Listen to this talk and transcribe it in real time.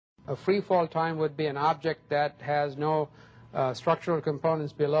A free fall time would be an object that has no structural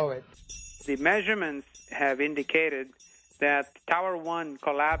components below it. The measurements have indicated that Tower 1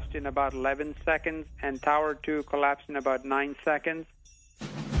 collapsed in about 11 seconds and Tower 2 collapsed in about 9 seconds.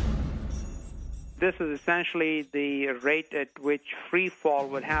 This is essentially the rate at which free fall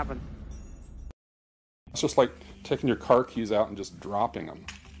would happen. It's just like taking your car keys out and just dropping them.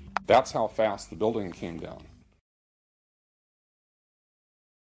 That's how fast the building came down.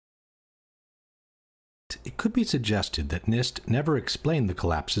 It could be suggested that NIST never explained the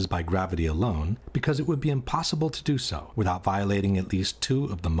collapses by gravity alone because it would be impossible to do so without violating at least two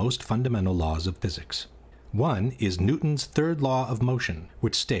of the most fundamental laws of physics. One is Newton's third law of motion,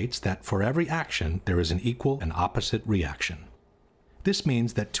 which states that for every action there is an equal and opposite reaction. This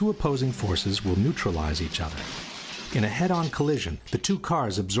means that two opposing forces will neutralize each other. In a head-on collision, the two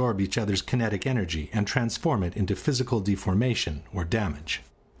cars absorb each other's kinetic energy and transform it into physical deformation or damage.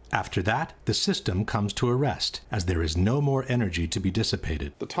 After that, the system comes to a rest, as there is no more energy to be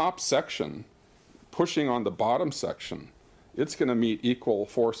dissipated. The top section, pushing on the bottom section, it's going to meet equal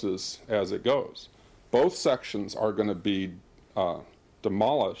forces as it goes. Both sections are going to be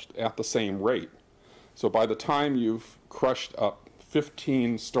demolished at the same rate. So by the time you've crushed up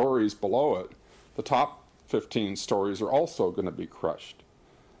 15 stories below it, the top 15 stories are also going to be crushed.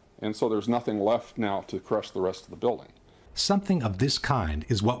 And so there's nothing left now to crush the rest of the building. Something of this kind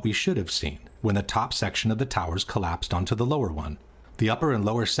is what we should have seen when the top section of the towers collapsed onto the lower one. The upper and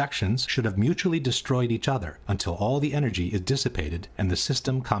lower sections should have mutually destroyed each other until all the energy is dissipated and the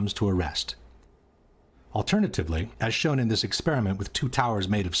system comes to a rest. Alternatively, as shown in this experiment with two towers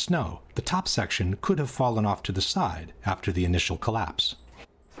made of snow, the top section could have fallen off to the side after the initial collapse.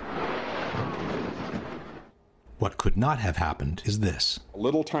 What could not have happened is this. A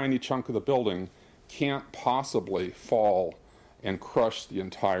little tiny chunk of the building can't possibly fall and crush the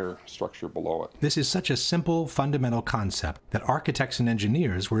entire structure below it. This is such a simple, fundamental concept that architects and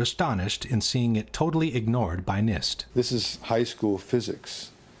engineers were astonished in seeing it totally ignored by NIST. This is high school physics,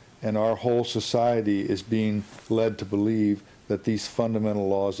 and our whole society is being led to believe that these fundamental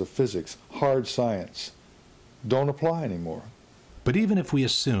laws of physics, hard science, don't apply anymore. But even if we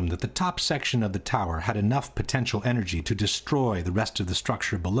assume that the top section of the tower had enough potential energy to destroy the rest of the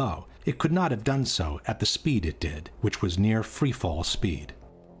structure below, it could not have done so at the speed it did, which was near freefall speed.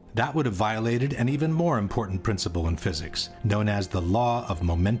 That would have violated an even more important principle in physics, known as the law of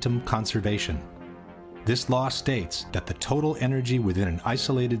momentum conservation. This law states that the total energy within an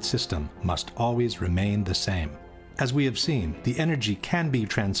isolated system must always remain the same. As we have seen, the energy can be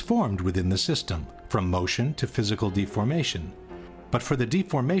transformed within the system, from motion to physical deformation. But for the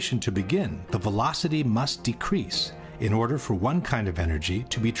deformation to begin, the velocity must decrease in order for one kind of energy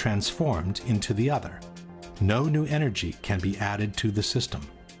to be transformed into the other. No new energy can be added to the system.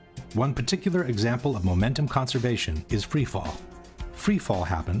 One particular example of momentum conservation is freefall. Freefall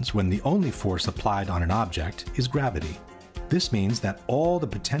happens when the only force applied on an object is gravity. This means that all the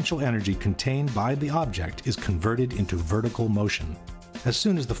potential energy contained by the object is converted into vertical motion. As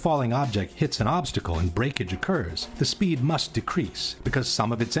soon as the falling object hits an obstacle and breakage occurs, the speed must decrease because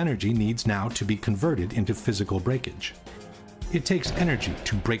some of its energy needs now to be converted into physical breakage. It takes energy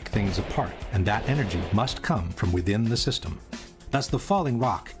to break things apart, and that energy must come from within the system. Thus, the falling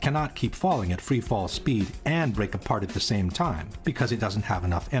rock cannot keep falling at free fall speed and break apart at the same time because it doesn't have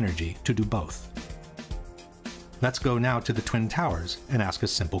enough energy to do both. Let's go now to the Twin Towers and ask a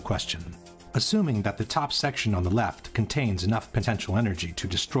simple question. Assuming that the top section on the left contains enough potential energy to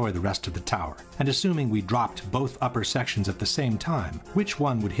destroy the rest of the tower, and assuming we dropped both upper sections at the same time, which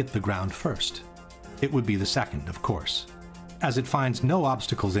one would hit the ground first? It would be the second, of course. As it finds no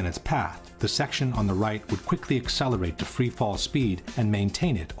obstacles in its path, the section on the right would quickly accelerate to free fall speed and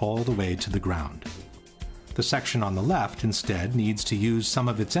maintain it all the way to the ground. The section on the left instead needs to use some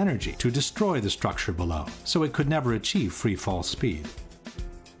of its energy to destroy the structure below, so it could never achieve free fall speed.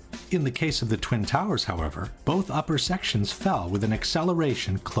 In the case of the Twin Towers, however, both upper sections fell with an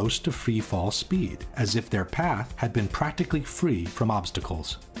acceleration close to free fall speed, as if their path had been practically free from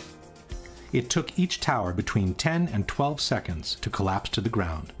obstacles. It took each tower between 10 and 12 seconds to collapse to the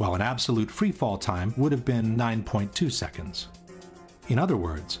ground, while an absolute free fall time would have been 9.2 seconds. In other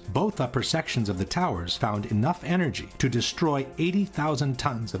words, both upper sections of the towers found enough energy to destroy 80,000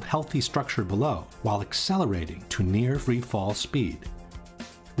 tons of healthy structure below, while accelerating to near free fall speed.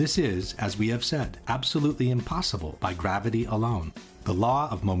 This is, as we have said, absolutely impossible by gravity alone. The law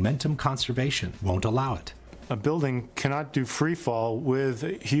of momentum conservation won't allow it. A building cannot do free fall with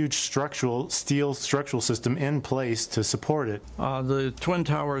a huge steel structural system in place to support it. The Twin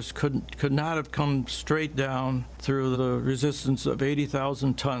Towers could not have come straight down through the resistance of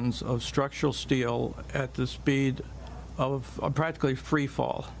 80,000 tons of structural steel at the speed of practically free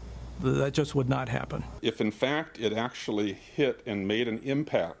fall. That just would not happen. If in fact it actually hit and made an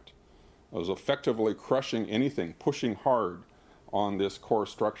impact, it was effectively crushing anything, pushing hard on this core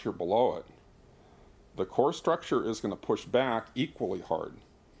structure below it, the core structure is going to push back equally hard.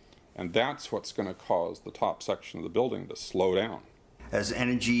 And that's what's going to cause the top section of the building to slow down. As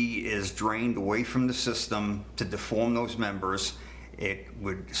energy is drained away from the system to deform those members, it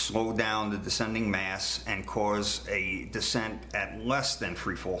would slow down the descending mass and cause a descent at less than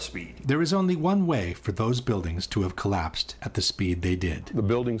free fall speed. There is only one way for those buildings to have collapsed at the speed they did. The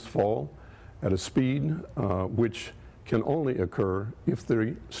buildings fall at a speed which can only occur if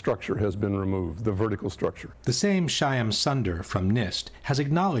the structure has been removed, the vertical structure. The same Shyam Sunder from NIST has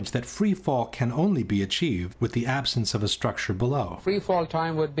acknowledged that free fall can only be achieved with the absence of a structure below. Free fall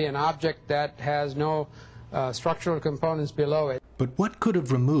time would be an object that has no structural components below it. But what could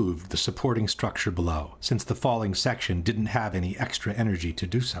have removed the supporting structure below, since the falling section didn't have any extra energy to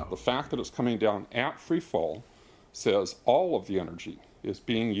do so? The fact that it's coming down at free fall says all of the energy is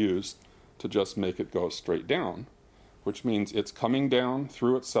being used to just make it go straight down, which means it's coming down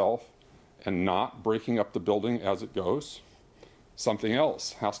through itself and not breaking up the building as it goes. Something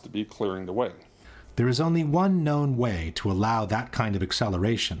else has to be clearing the way. There is only one known way to allow that kind of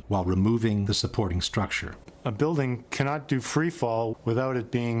acceleration while removing the supporting structure. A building cannot do free fall without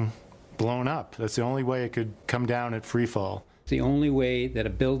it being blown up. That's the only way it could come down at free fall. The only way that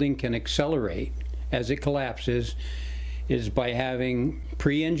a building can accelerate as it collapses is by having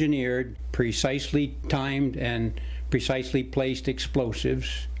pre-engineered, precisely timed, and precisely placed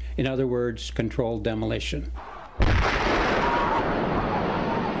explosives. In other words, controlled demolition.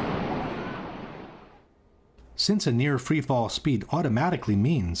 Since a near free-fall speed automatically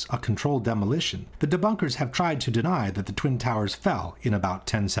means a controlled demolition, the debunkers have tried to deny that the Twin Towers fell in about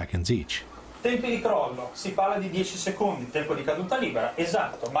 10 seconds each. Tempi di crollo, si parla di 10 secondi, tempo di caduta libera,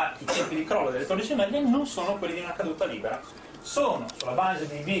 esatto, ma i tempi di crollo delle torri gemelle non sono quelli di una caduta libera. Sono, sulla base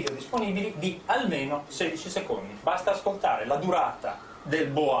dei video disponibili, di almeno 16 secondi. Basta ascoltare la durata del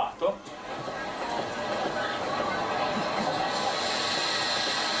boato.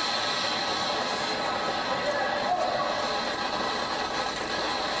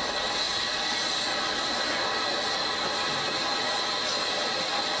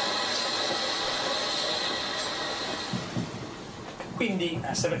 Quindi,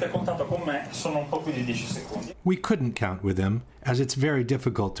 se avete contato con me, sono un po' più di 10 secondi. We couldn't count with him, as it's very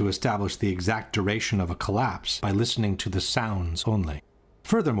difficult to establish the exact duration of a collapse by listening to the sounds only.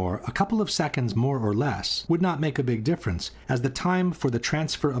 Furthermore, a couple of seconds more or less would not make a big difference, as the time for the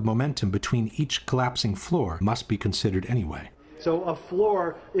transfer of momentum between each collapsing floor must be considered anyway. So a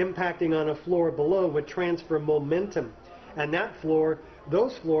floor impacting on a floor below would transfer momentum, and that floor,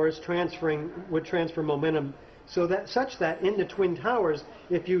 those floors would transfer momentum such that in the Twin Towers,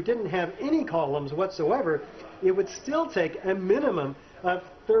 if you didn't have any columns whatsoever, it would still take a minimum of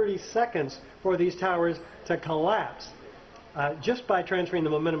 30 seconds for these towers to collapse just by transferring the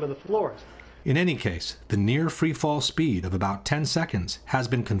momentum of the floors. In any case, the near free-fall speed of about 10 seconds has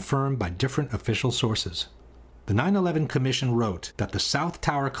been confirmed by different official sources. The 9/11 Commission wrote that the South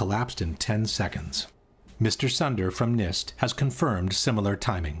Tower collapsed in 10 seconds. Mr. Sunder from NIST has confirmed similar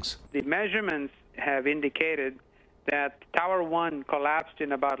timings. The measurements have indicated that Tower 1 collapsed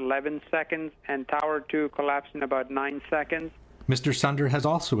in about 11 seconds and Tower 2 collapsed in about 9 seconds. Mr. Sunder has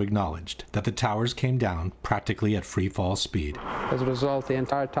also acknowledged that the towers came down practically at free fall speed. As a result, the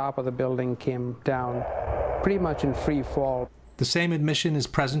entire top of the building came down pretty much in free fall. The same admission is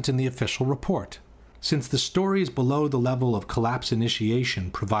present in the official report. Since the stories below the level of collapse initiation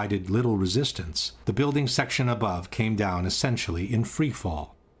provided little resistance, the building section above came down essentially in free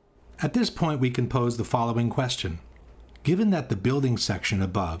fall. At this point, we can pose the following question. Given that the building section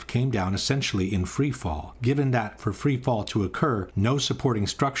above came down essentially in free fall, given that for free fall to occur, no supporting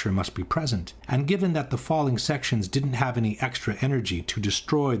structure must be present, and given that the falling sections didn't have any extra energy to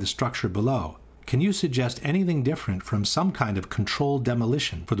destroy the structure below, can you suggest anything different from some kind of controlled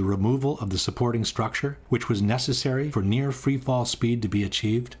demolition for the removal of the supporting structure, which was necessary for near free fall speed to be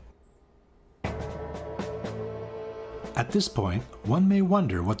achieved? At this point, one may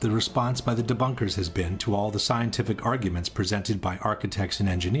wonder what the response by the debunkers has been to all the scientific arguments presented by architects and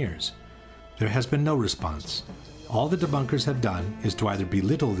engineers. There has been no response. All the debunkers have done is to either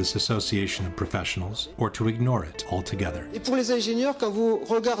belittle this association of professionals or to ignore it altogether. Et pour les ingénieurs, quand vous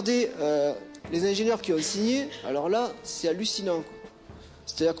regardez les ingénieurs qui ont signé, alors là, c'est hallucinant.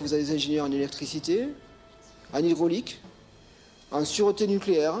 C'est-à-dire que vous avez des ingénieurs en électricité, en hydraulique, en sûreté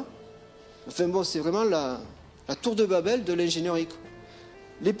nucléaire. Enfin bon, c'est vraiment la tour de Babel de l'ingénierie.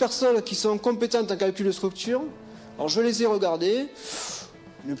 Les personnes qui sont compétentes en calcul de structure, alors je les ai regardées,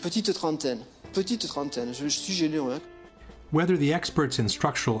 une petite trentaine, je suis généreux. Whether the experts in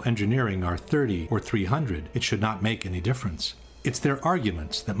structural engineering are 30 or 300, it should not make any difference. It's their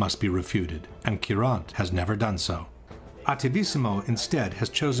arguments that must be refuted, and Courant has never done so. Attivissimo instead has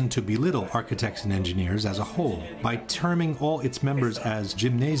chosen to belittle architects and engineers as a whole by terming all its members as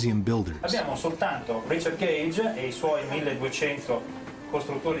gymnasium builders. Abbiamo soltanto Richard Gage e I suoi 1200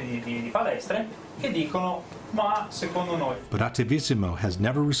 costruttori di palestre che dicono ma secondo noi. But Attivissimo has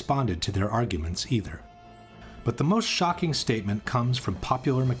never responded to their arguments either. But the most shocking statement comes from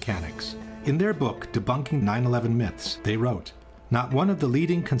Popular Mechanics. In their book, Debunking 9/11 Myths, they wrote, "Not one of the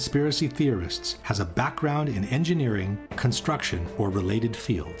leading conspiracy theorists has a background in engineering, construction, or related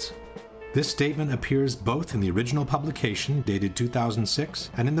fields." This statement appears both in the original publication, dated 2006,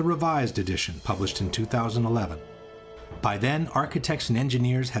 and in the revised edition, published in 2011. By then, architects and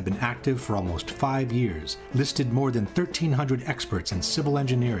engineers had been active for almost 5 years, listed more than 1,300 experts in civil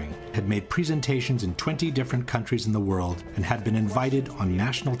engineering, had made presentations in 20 different countries in the world, and had been invited on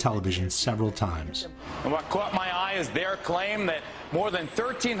national television several times. And what caught my eye is their claim that more than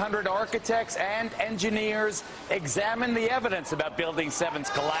 1,300 architects and engineers examined the evidence about Building 7's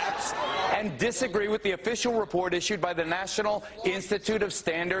collapse and disagree with the official report issued by the National Institute of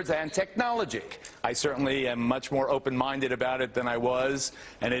Standards and Technology. I certainly am much more open-minded about it than I was,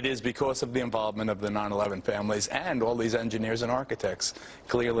 and it is because of the involvement of the 9/11 families and all these engineers and architects.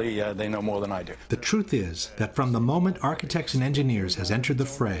 Clearly, they know more than I do. The truth is that from the moment Architects and Engineers has entered the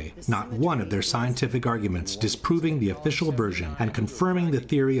fray, not one of their scientific arguments disproving the official version and confirming the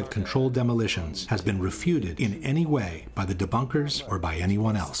theory of controlled demolitions has been refuted in any way by the debunkers or by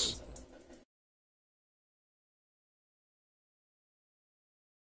anyone else.